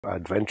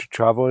Adventure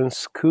travel in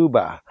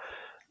scuba.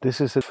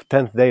 This is the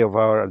 10th day of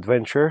our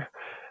adventure,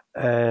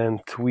 and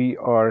we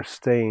are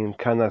staying in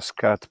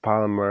Kanaskat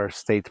Palmer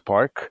State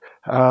Park.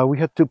 We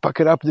had to pack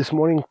it up this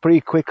morning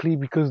pretty quickly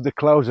because the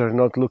clouds are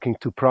not looking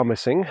too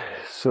promising,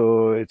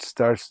 so it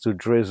starts to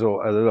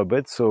drizzle a little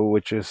bit,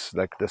 which is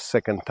like the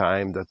second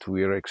time that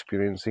we are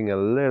experiencing a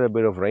little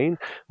bit of rain.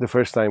 The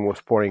first time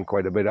was pouring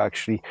quite a bit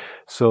actually,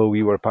 so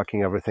we were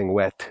packing everything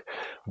wet.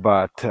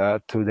 But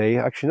today,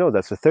 actually no,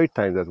 that's the third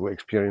time that we're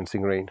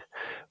experiencing rain,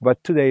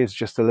 but today is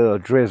just a little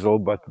drizzle,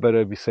 but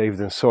better be safe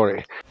than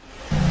sorry.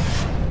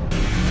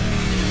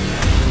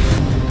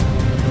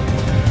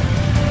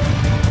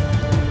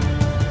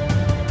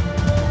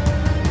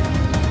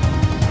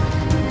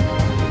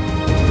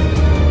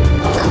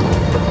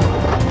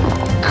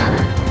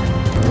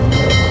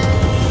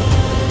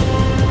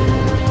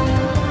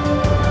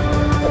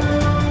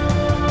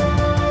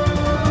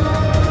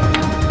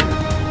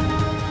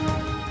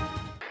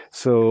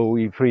 So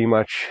we pretty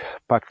much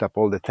packed up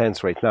all the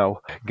tents right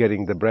now,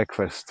 getting the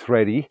breakfast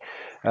ready.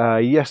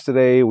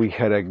 Yesterday we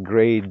had a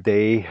great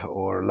day,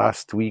 or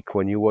last week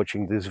when you're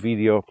watching this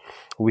video,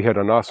 we had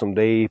an awesome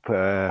day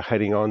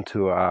heading on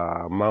to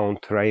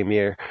Mount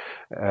Rainier.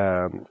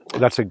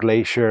 That's a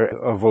glacier,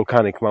 a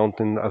volcanic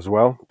mountain as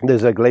well.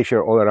 There's a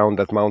glacier all around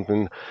that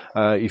mountain.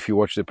 If you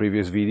watch the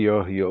previous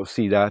video, you'll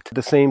see that. At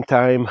the same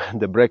time,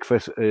 the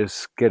breakfast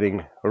is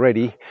getting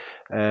ready,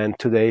 and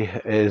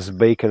today is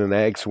bacon and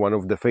eggs, one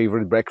of the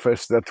favorite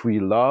breakfasts that we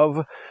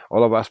love,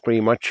 all of us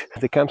pretty much.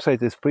 The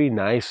campsite is pretty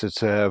nice.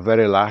 It's a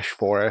very lush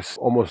forest,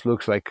 almost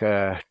looks like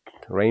a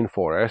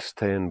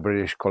rainforest in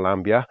British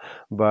Columbia,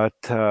 but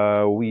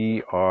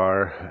we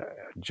are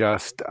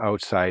just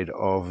outside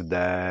of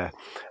the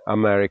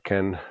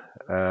American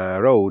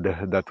road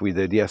that we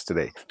did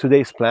yesterday.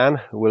 Today's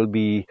plan will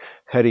be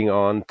heading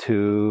on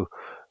to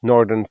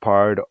northern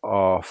part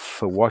of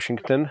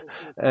Washington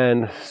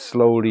and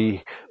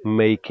slowly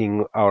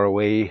making our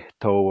way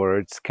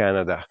towards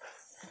Canada.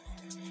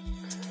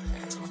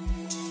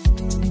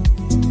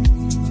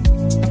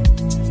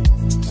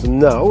 So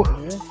now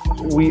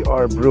we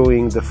are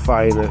brewing the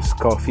finest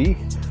coffee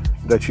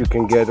that you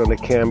can get on a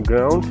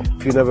campground.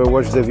 If you never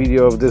watched the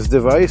video of this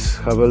device,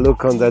 have a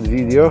look on that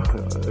video.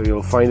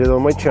 You'll find it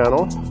on my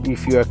channel.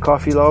 If you're a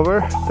coffee lover,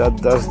 that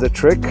does the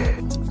trick.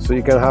 So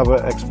you can have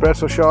an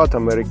espresso shot,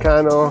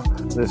 Americano.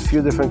 There's a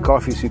few different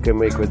coffees you can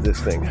make with this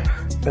thing.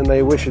 And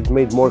I wish it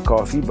made more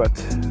coffee, but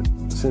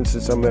since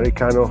it's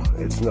Americano,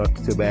 it's not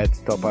too bad.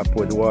 Top up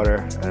with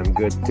water and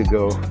good to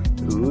go.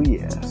 Ooh,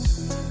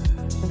 yes.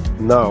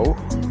 Now,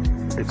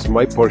 it's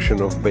my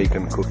portion of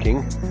bacon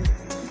cooking.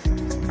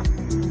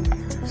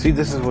 See,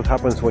 this is what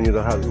happens when you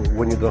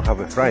don't have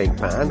a frying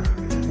pan.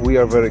 We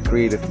are very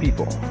creative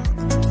people.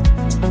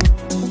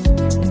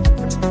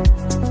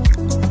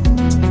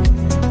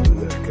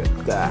 Look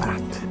at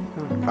that.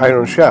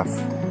 Iron Chef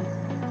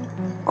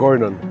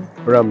Gordon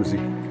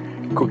Ramsay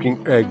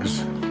cooking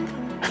eggs.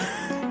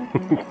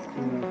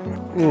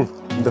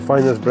 The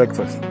finest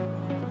breakfast.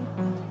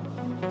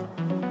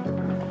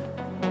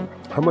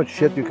 How much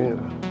shit you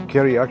can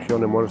carry actually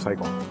on a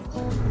motorcycle?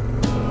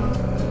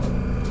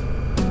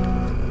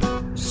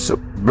 So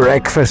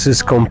breakfast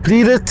is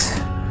completed.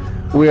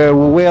 We are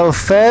well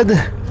fed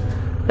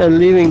and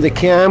leaving the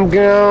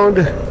campground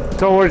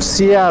towards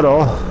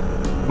Seattle,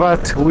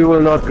 but we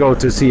will not go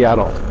to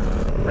Seattle.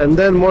 And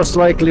then most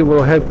likely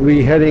we'll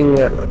be heading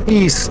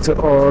east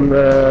on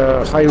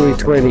Highway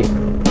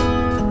 20.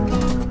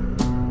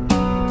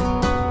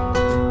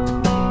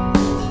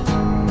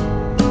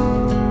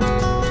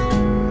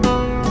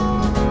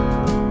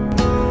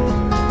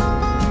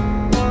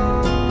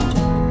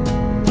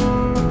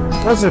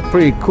 That's a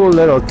pretty cool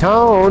little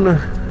town,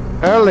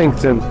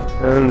 Arlington.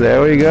 And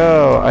there we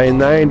go,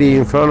 I-90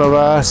 in front of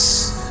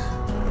us.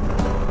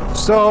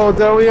 So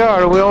there we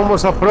are, we're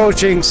almost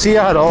approaching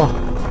Seattle.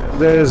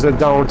 There's the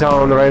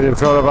downtown right in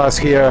front of us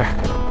here.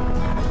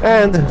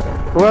 And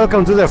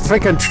welcome to the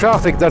freaking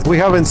traffic that we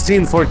haven't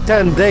seen for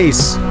 10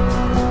 days.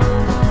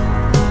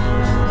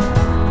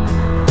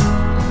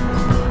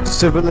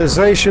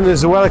 Civilization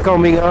is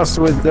welcoming us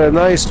with the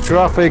nice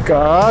traffic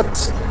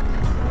at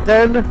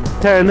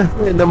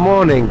 10:10 in the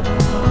morning.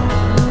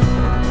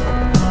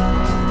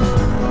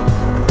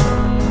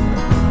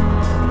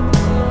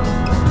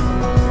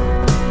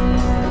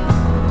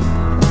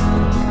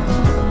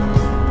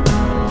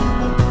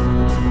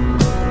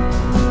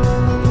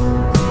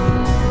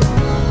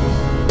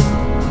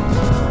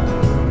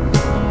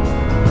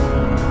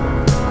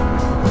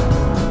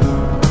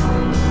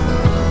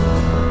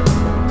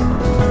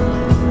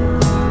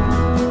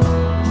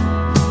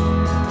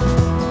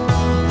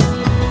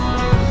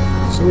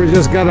 We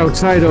just got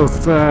outside of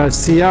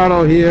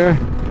Seattle here,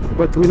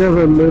 but we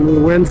never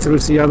went through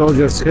Seattle,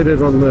 just hit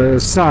it on the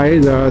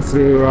side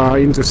through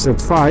Interstate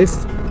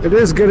 5. It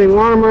is getting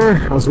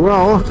warmer as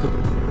well,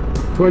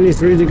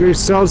 23 degrees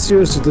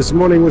Celsius. This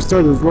morning we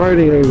started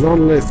riding, it was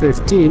only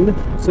 15,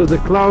 so the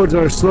clouds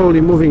are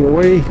slowly moving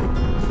away.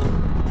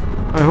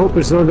 I hope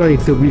it's not going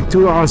to be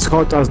too as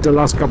hot as the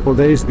last couple of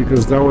days,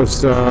 because that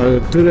was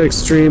to the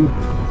extreme.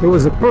 It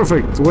was a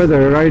perfect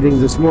weather riding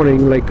this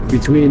morning, like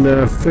between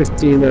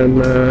 15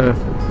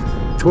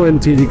 and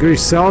 20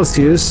 degrees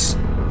Celsius.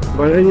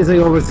 But anything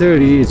over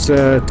 30, it's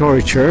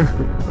torture.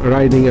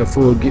 Riding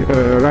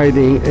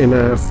in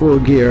a full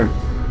gear.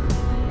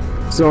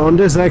 So on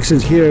this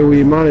exit here,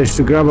 we managed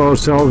to grab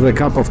ourselves a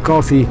cup of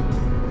coffee.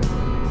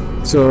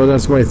 So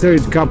that's my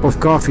third cup of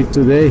coffee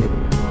today.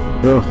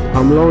 So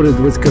I'm loaded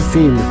with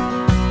caffeine.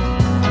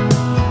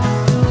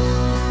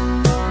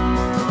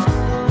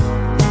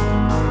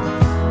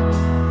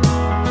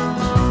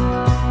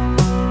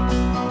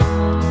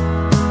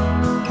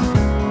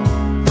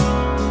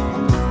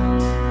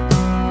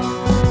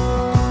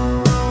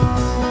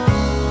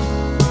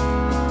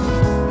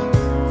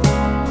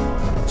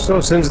 So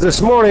since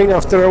this morning,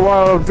 after a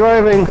while of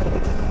driving,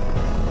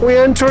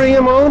 we're entering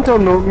a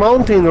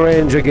mountain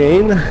range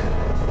again,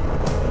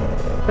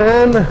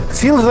 and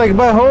feels like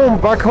back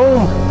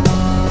home.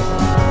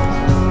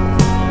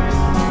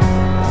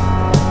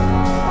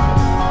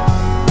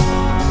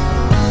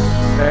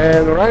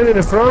 And right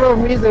in front of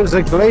me, there's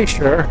a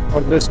glacier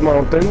on this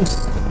mountain.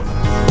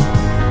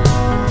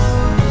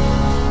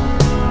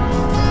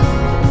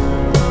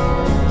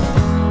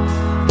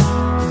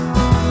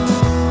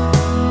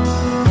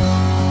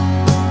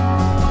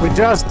 We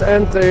just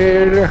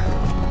entered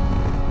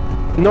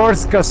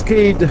North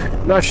Cascades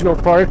National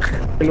Park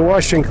in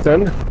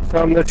Washington. So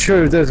I'm not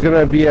sure if there's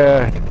gonna be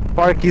a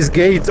Parky's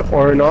Gate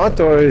or not,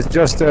 or it's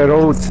just a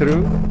road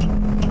through.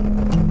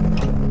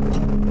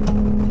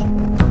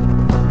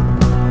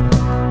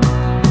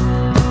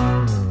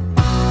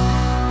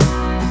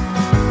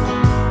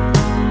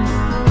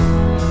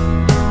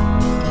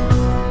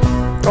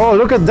 Oh,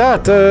 look at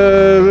that!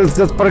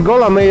 That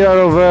pergola made out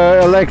of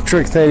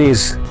electric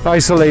thingies,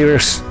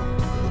 isolators.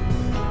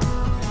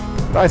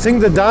 I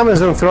think the dam is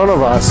in front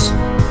of us.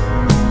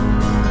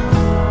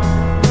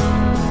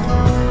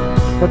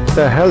 What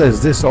the hell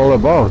is this all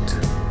about?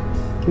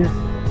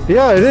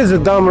 Yeah, it is a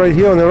dam right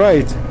here on the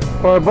right.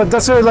 But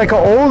that's like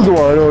an old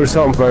one or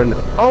something.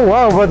 Oh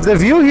wow, but the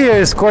view here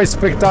is quite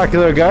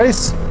spectacular,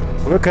 guys.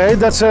 Okay,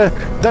 that's a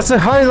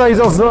highlight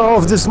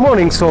of this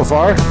morning so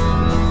far.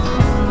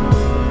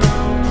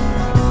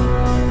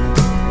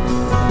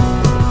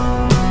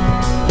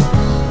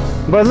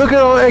 But look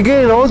at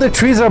again, all the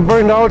trees are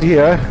burned out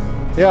here.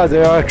 Yeah,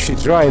 they are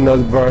actually dry,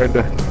 not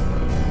burned.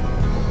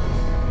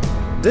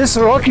 These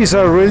Rockies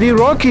are really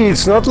rocky.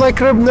 It's not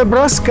like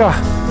Nebraska.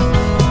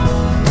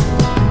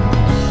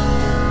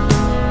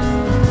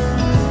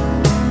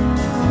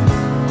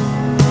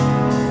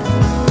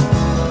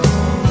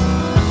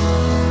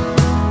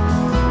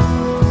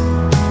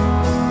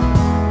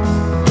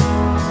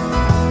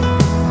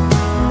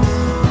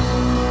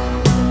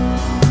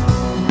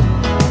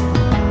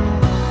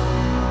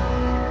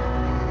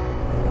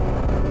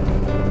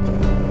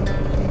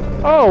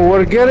 Oh,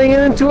 we're getting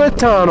into a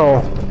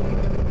tunnel.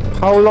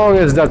 How long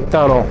is that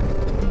tunnel?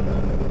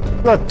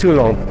 Not too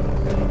long.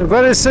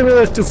 Very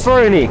similar to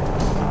Fernie.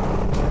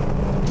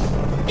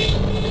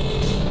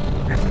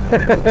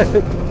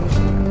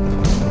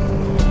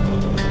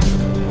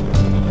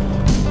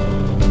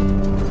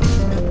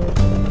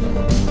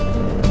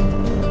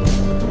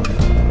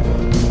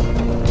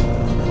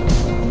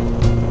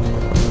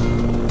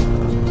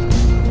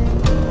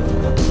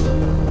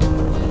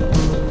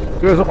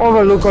 There's an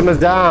overlook on the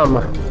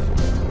dam.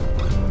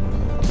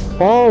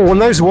 Oh,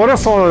 nice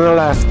waterfall on the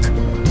left.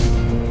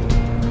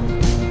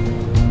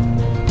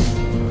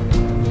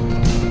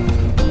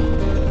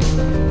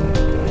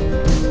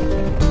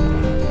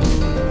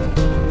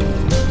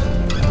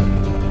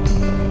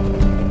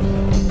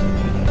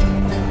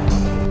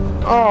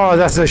 Oh,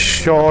 that's a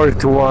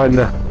short one.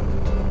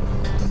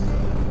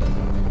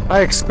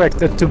 I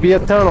expect it to be a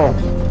tunnel.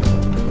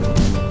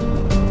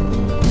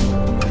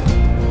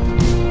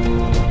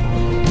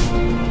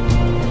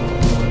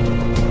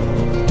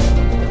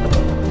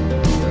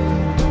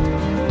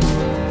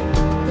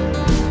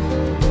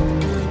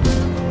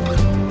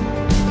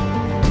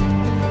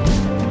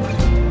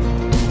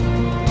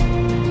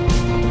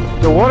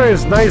 The water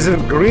is nice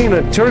and green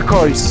and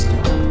turquoise.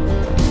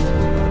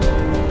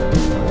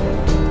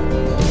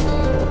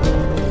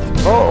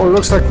 Oh, it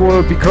looks like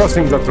we'll be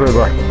crossing that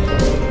river.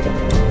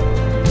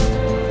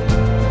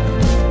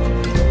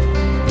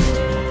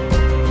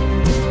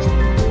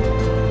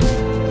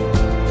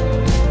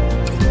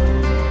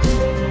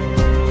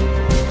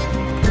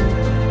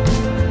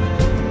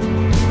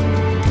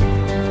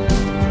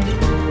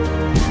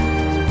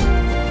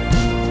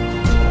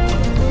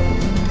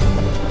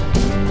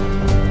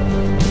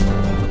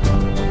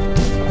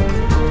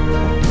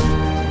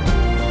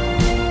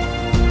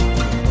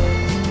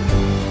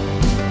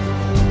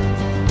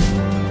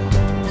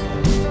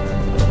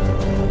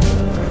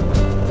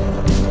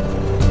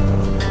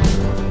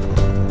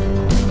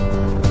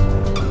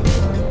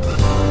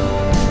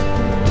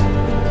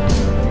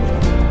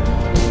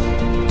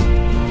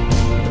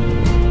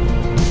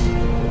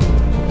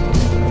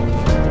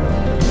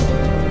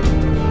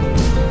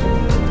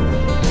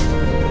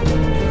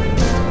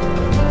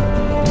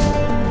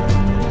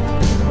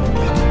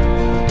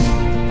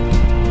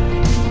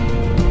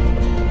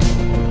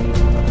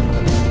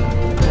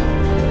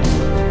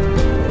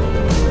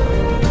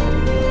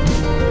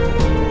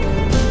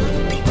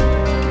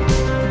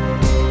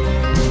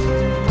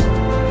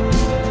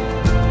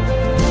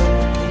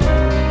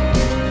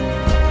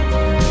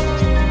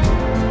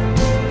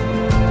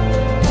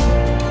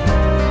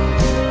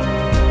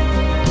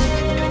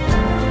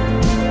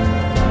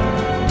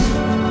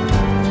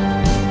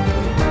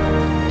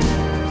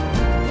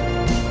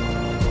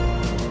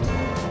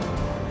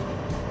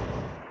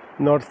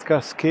 North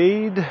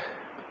Cascade.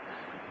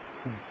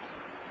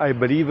 I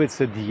believe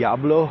it's a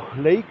Diablo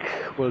Lake.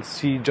 We'll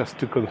see just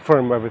to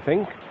confirm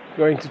everything.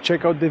 Going to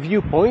check out the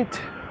viewpoint.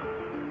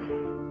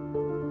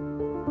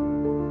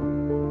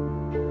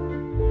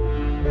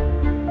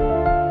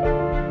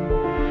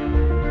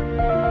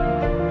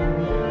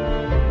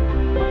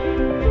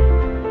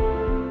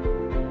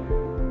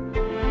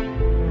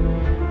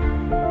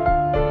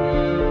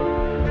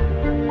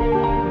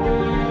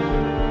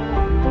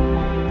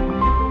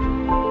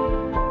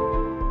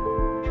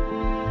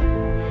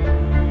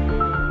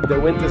 The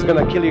wind is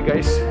gonna kill you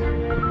guys.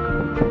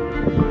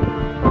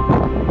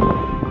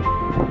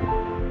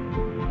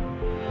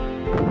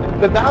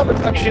 The dam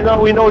is actually,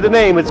 now we know the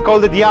name, it's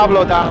called the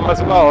Diablo Dam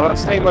as well,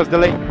 same as the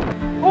lake.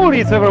 Holy,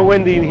 it's ever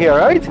windy in here,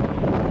 right?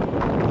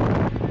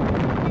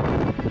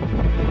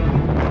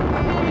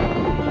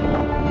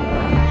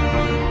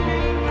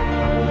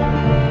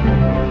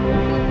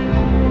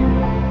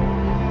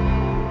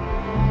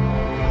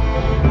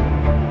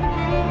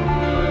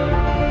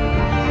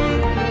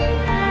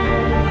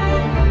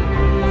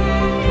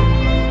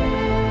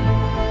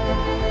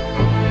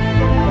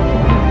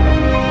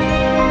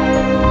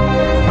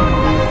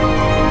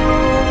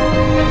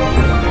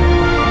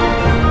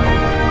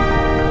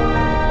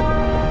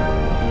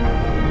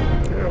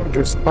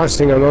 Just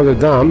passing another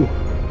dam.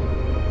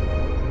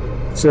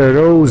 It's a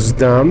Rose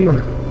Dam.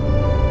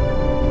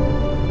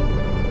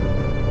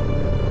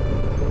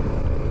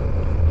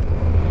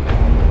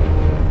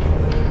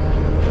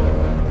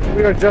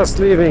 We are just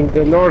leaving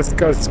the North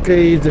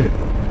Cascades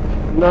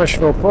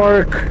National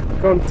Park,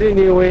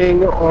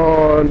 continuing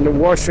on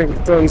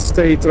Washington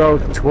State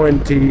Route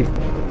 20.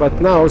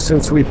 But now,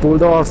 since we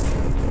pulled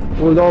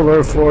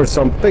over for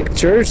some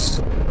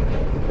pictures,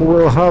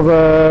 we'll have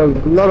a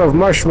lot of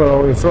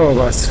marshmallow in front of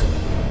us.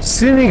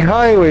 Scenic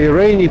Highway,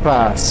 Rainy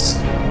Pass.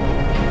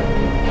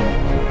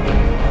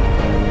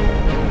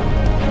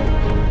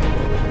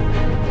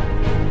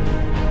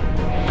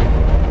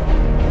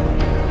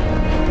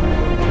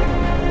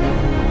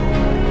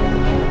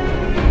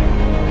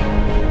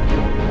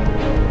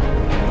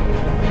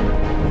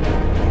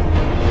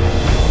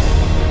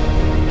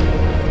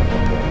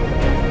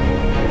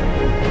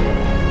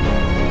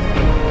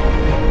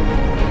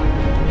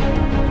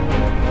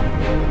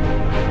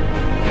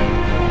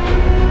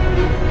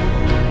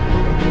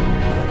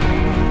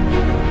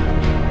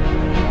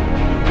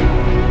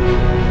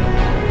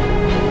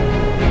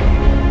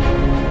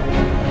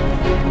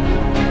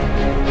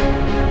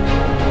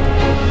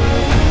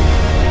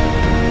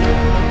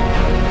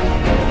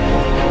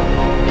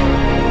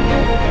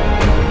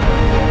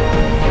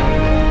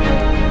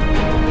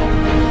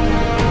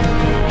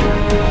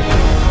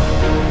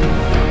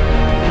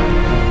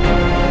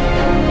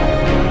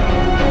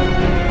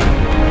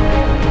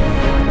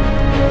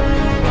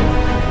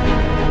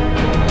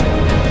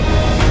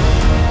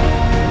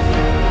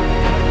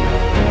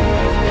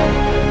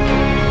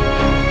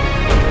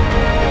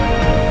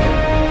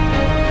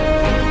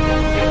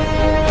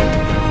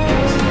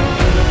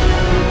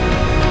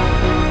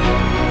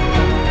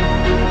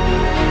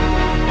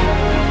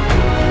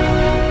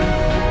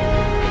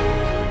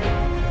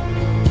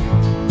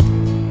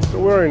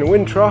 We're in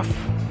Winthrop,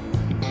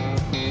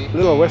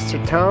 little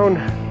western town,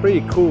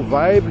 pretty cool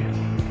vibe.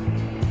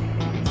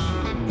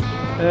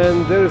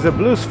 And there's a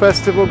blues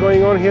festival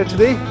going on here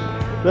today.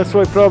 That's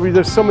why probably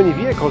there's so many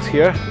vehicles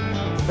here.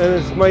 And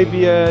it might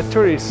be a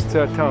tourist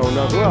town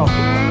as well.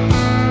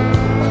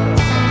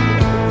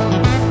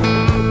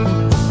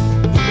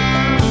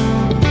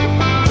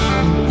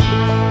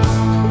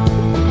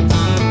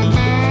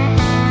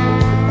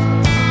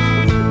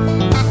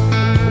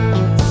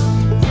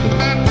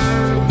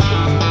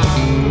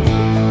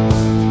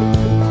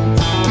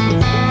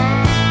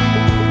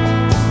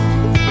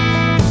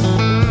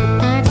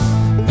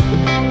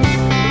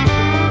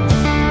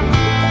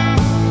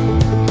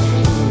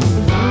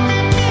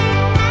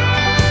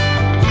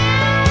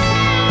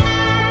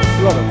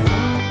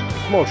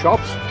 Small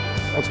shops.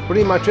 That's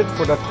pretty much it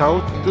for that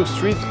town. Two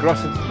streets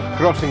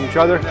crossing each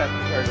other.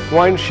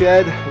 Wine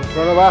shed in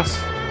front of us.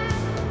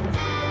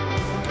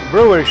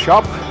 Brewery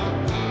shop.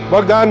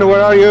 Bogdan,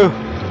 where are you?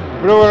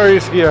 Brewery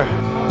is here.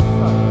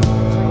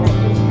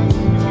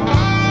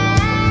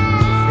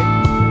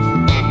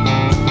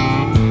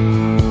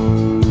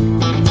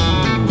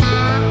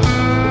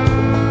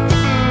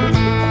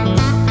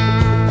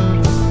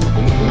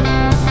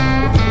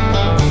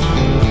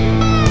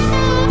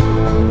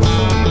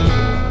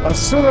 As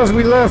soon as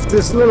we left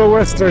this little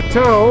western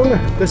town,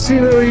 the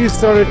scenery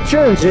started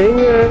changing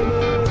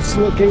and it's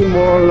looking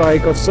more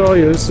like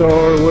Osoyoos,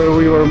 or where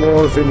we were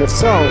more in the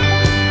south.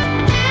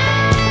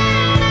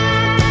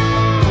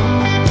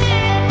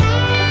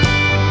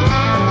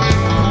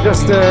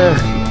 Just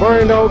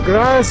burned out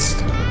grass,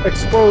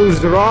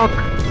 exposed rock,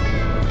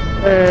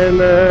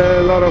 and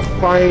a lot of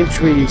pine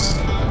trees.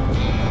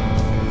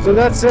 So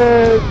that's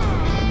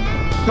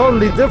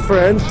totally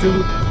different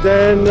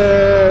than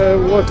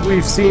what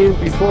we've seen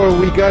before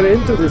we got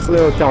into this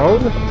little town.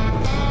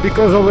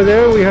 because over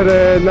there we had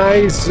a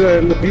nice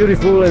and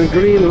beautiful and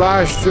green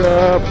lush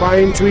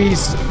pine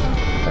trees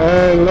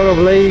and a lot of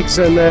lakes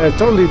and a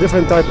totally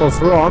different type of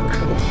rock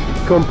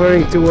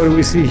comparing to what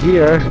we see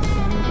here.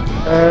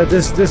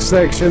 This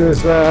section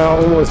is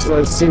almost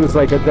seems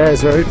like a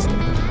desert,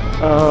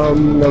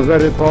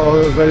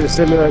 very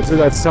similar to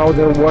that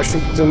southern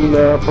Washington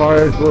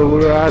part where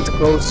we were at,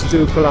 close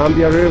to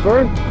Columbia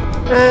River.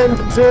 And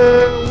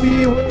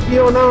we will be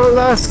on our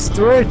last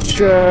stretch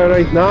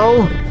right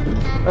now,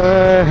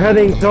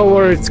 heading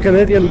towards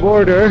Canadian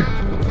border.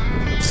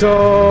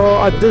 So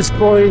at this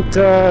point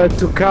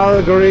to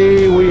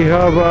Calgary we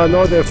have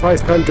another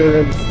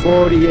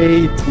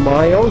 548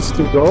 miles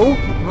to go.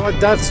 But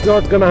that's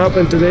not gonna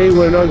happen today.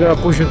 We're not gonna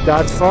push it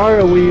that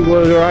far. We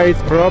will ride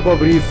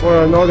probably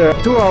for another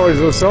 2 hours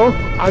or so.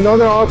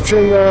 Another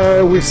option,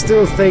 we're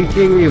still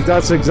thinking if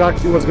that's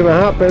exactly what's gonna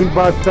happen,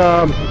 but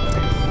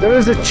there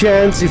is a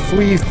chance if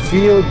we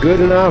feel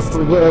good enough,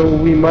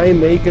 we might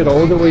make it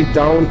all the way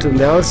down to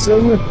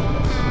Nelson,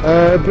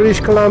 British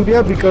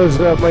Columbia, because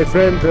my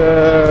friend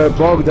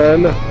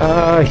Bogdan,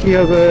 he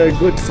has a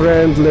good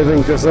friend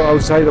living just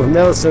outside of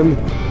Nelson.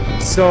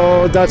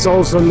 So that's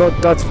also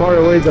not that far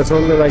away. That's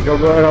only like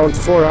around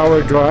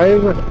 4-hour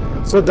drive.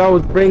 So that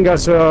would bring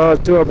us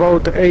to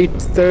about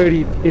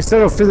 8:30.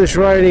 Instead of finish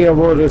riding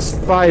about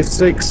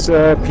 5-6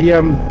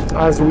 p.m.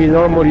 as we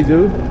normally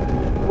do,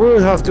 we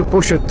will have to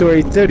push it to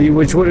 8:30,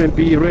 which wouldn't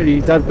be really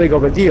that big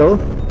of a deal.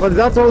 But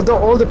that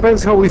all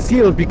depends how we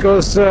feel,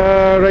 because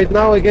right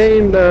now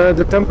again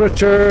the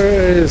temperature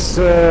is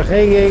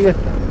hanging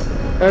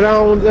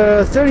around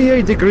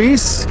 38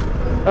 degrees.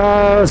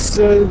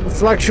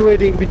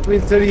 Fluctuating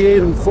between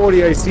 38 and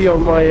 40 I see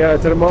on my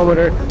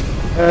thermometer.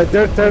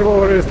 Their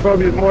thermometer is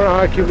probably more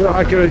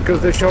accurate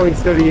because they're showing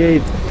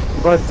 38,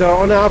 but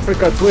on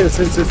Africa Twin,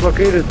 since it's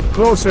located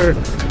closer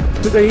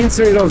to the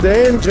inside of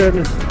the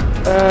engine,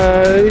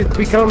 it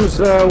becomes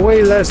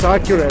way less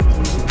accurate.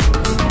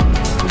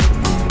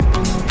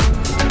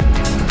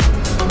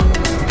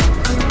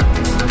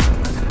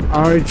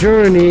 Our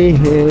journey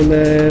in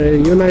the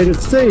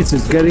United States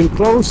is getting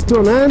close to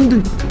an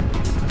end.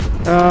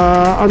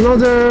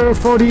 Another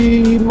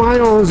 40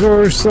 miles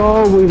or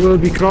so we will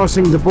be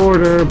crossing the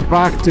border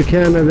back to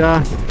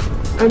Canada,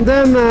 and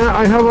then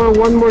I have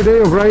one more day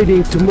of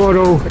riding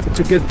tomorrow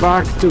to get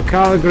back to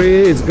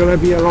Calgary. It's gonna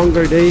be a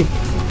longer day.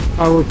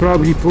 I will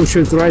probably push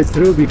it right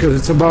through because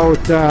it's about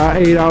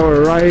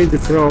 8-hour ride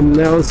from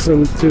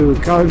Nelson to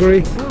Calgary.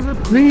 It was a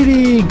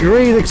pretty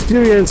great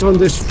experience on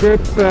this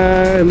trip,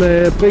 and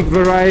a big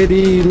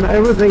variety.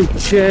 Everything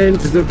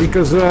changed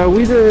because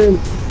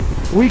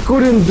we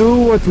couldn't do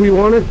what we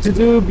wanted to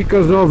do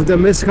because of the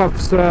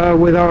mishaps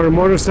with our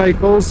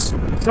motorcycles.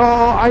 So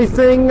I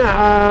think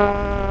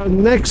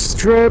next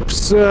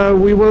trips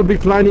we will be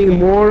planning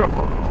more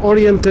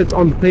oriented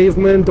on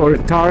pavement or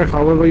tar,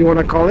 however you want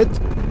to call it.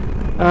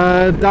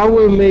 That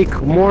will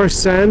make more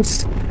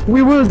sense.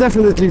 We will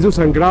definitely do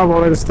some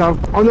gravel and stuff.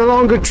 On a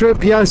longer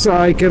trip, yes,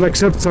 I can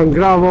accept some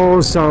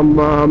gravel, some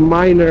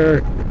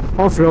minor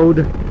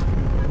off-road,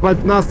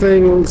 but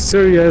nothing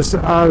serious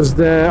as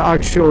the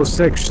actual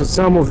section,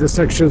 some of the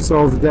sections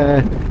of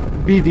the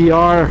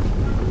BDR.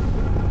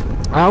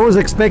 I was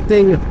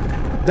expecting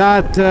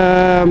that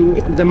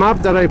the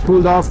map that I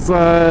pulled off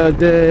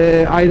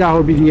the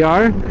Idaho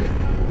BDR,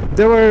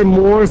 they were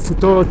more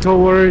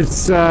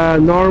towards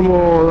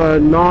normal,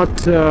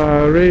 not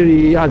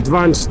really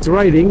advanced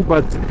riding,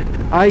 but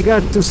I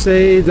got to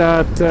say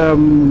that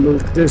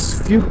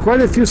there's quite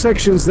a few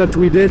sections that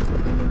we did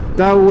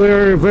that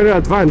were very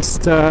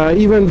advanced,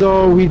 even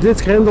though we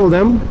did handle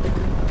them,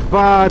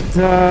 but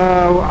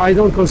I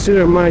don't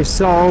consider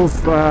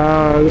myself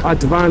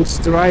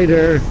advanced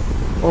rider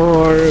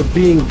or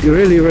being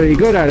really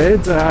good at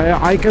it.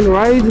 I can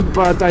ride,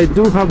 but I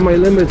do have my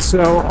limits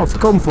of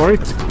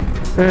comfort,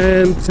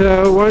 and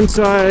once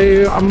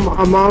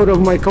I'm out of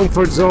my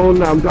comfort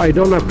zone, I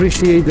don't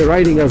appreciate the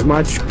riding as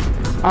much.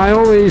 I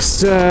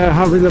always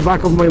have in the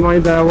back of my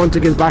mind that I want to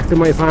get back to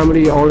my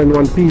family all in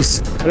one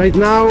piece. Right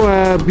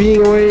now,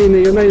 being away in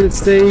the United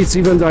States,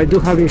 even though I do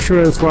have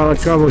insurance while I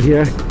travel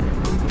here,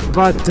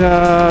 but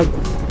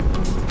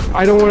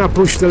I don't want to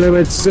push the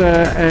limits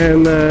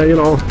and you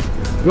know,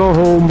 go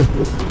home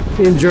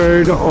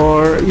injured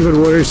or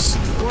even worse.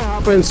 What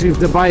happens if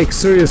the bike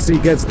seriously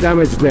gets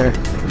damaged there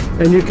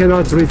and you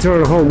cannot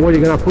return home? What, are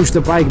you gonna push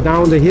the bike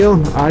down the hill?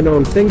 I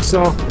don't think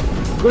so.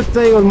 Good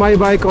thing on my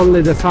bike,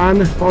 only the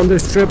fan on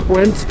this trip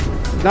went.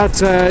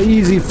 That's an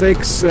easy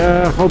fix,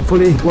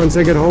 hopefully, once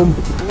I get home.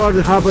 What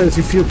happens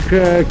if you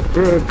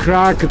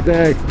crack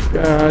the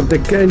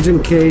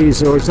engine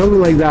case or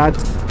something like that?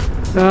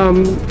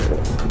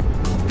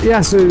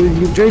 Yeah, so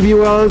JB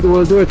Weld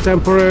will do it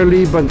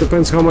temporarily, but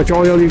depends how much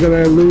oil you're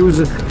gonna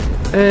lose.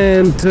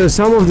 And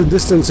some of the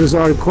distances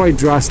are quite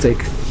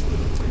drastic.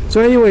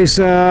 So anyways,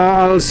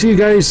 I'll see you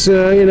guys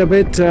in a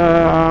bit.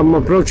 I'm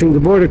approaching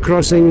the border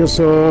crossing,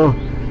 so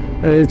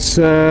it's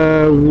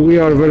we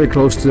are very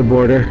close to the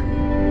border.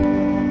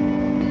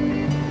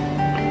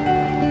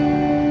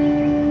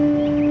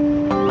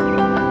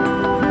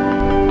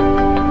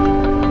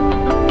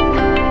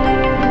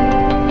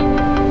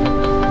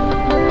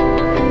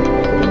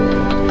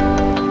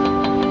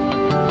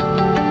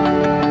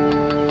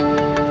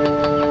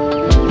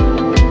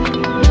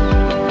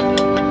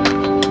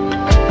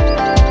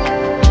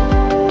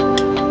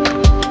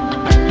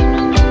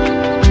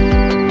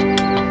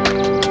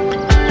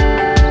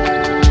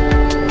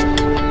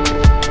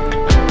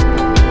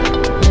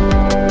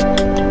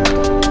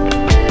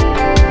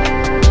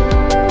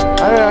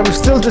 I'm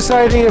still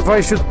deciding if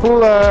I should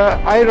pull a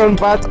iron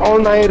bat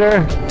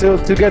all-nighter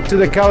to get to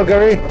the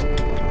Calgary.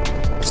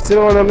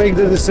 Still want to make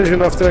the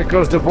decision after I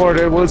cross the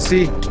border. We'll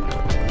see.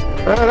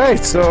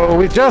 Alright, so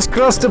we just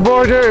crossed the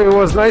border. It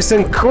was nice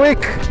and quick.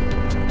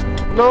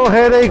 No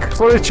headache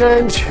for a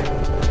change.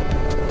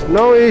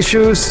 No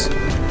issues.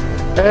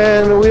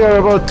 And we are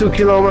about 2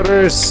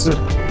 kilometers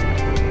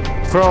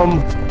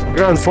from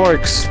Grand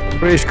Forks,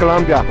 British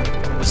Columbia.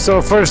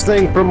 So first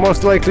thing,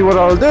 most likely what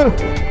I'll do,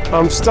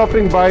 I'm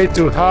stopping by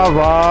to have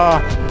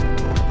a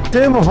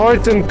Tim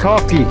Horton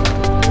coffee.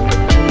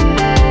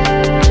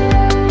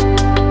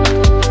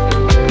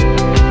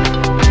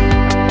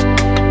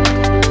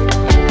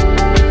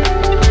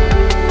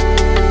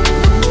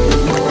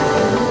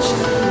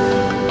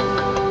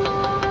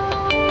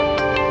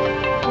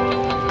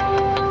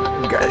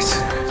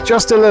 Guys,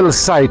 just a little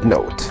side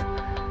note.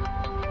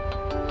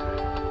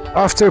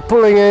 After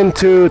pulling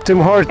into Tim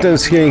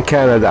Hortons here in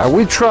Canada,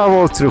 we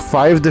traveled through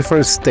 5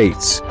 different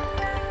states.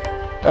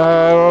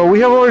 We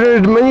have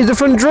ordered many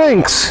different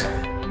drinks.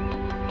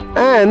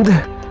 And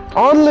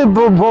only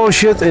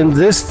bullshit in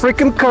this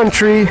freaking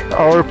country,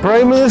 our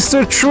Prime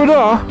Minister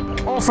Trudeau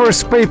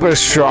offers paper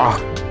straw.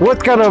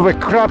 What kind of a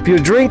crap you're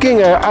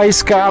drinking? An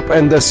ice cap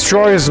and the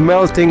straw is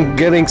melting,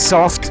 getting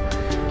soft.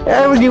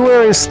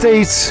 Everywhere in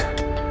states,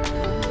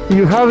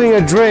 you're having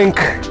a drink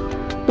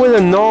with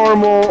a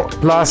normal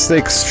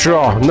plastic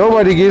straw.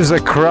 Nobody gives a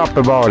crap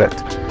about it.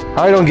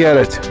 I don't get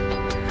it.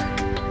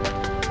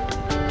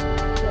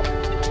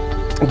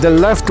 The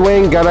left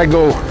wing gotta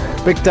go,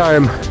 big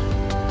time.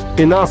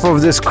 Enough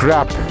of this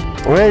crap.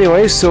 Well,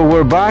 anyway, so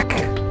we're back.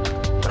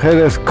 Had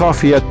a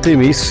coffee at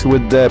Timmy's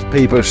with the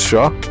paper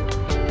straw.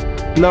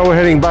 Now we're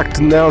heading back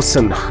to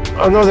Nelson.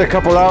 Another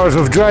couple hours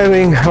of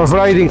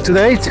riding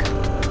tonight.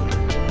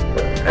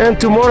 And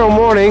tomorrow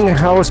morning,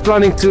 I was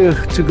planning to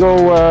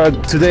go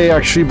today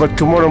actually, but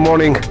tomorrow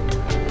morning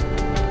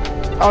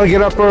I'll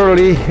get up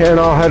early and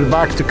I'll head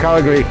back to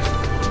Calgary.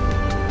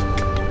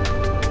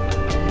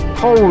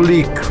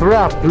 Holy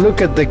crap,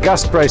 look at the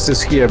gas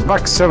prices here,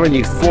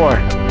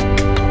 $1.74.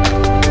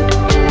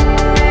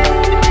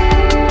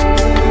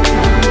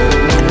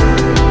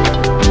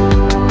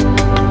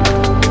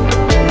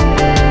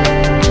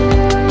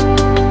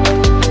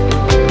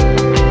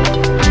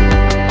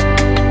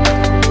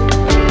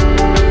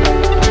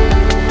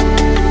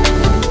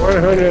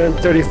 And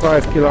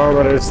 35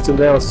 kilometers to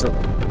Nelson,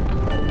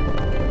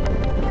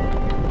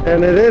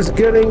 and it is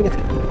getting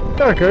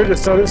darker. The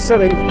sun is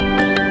setting.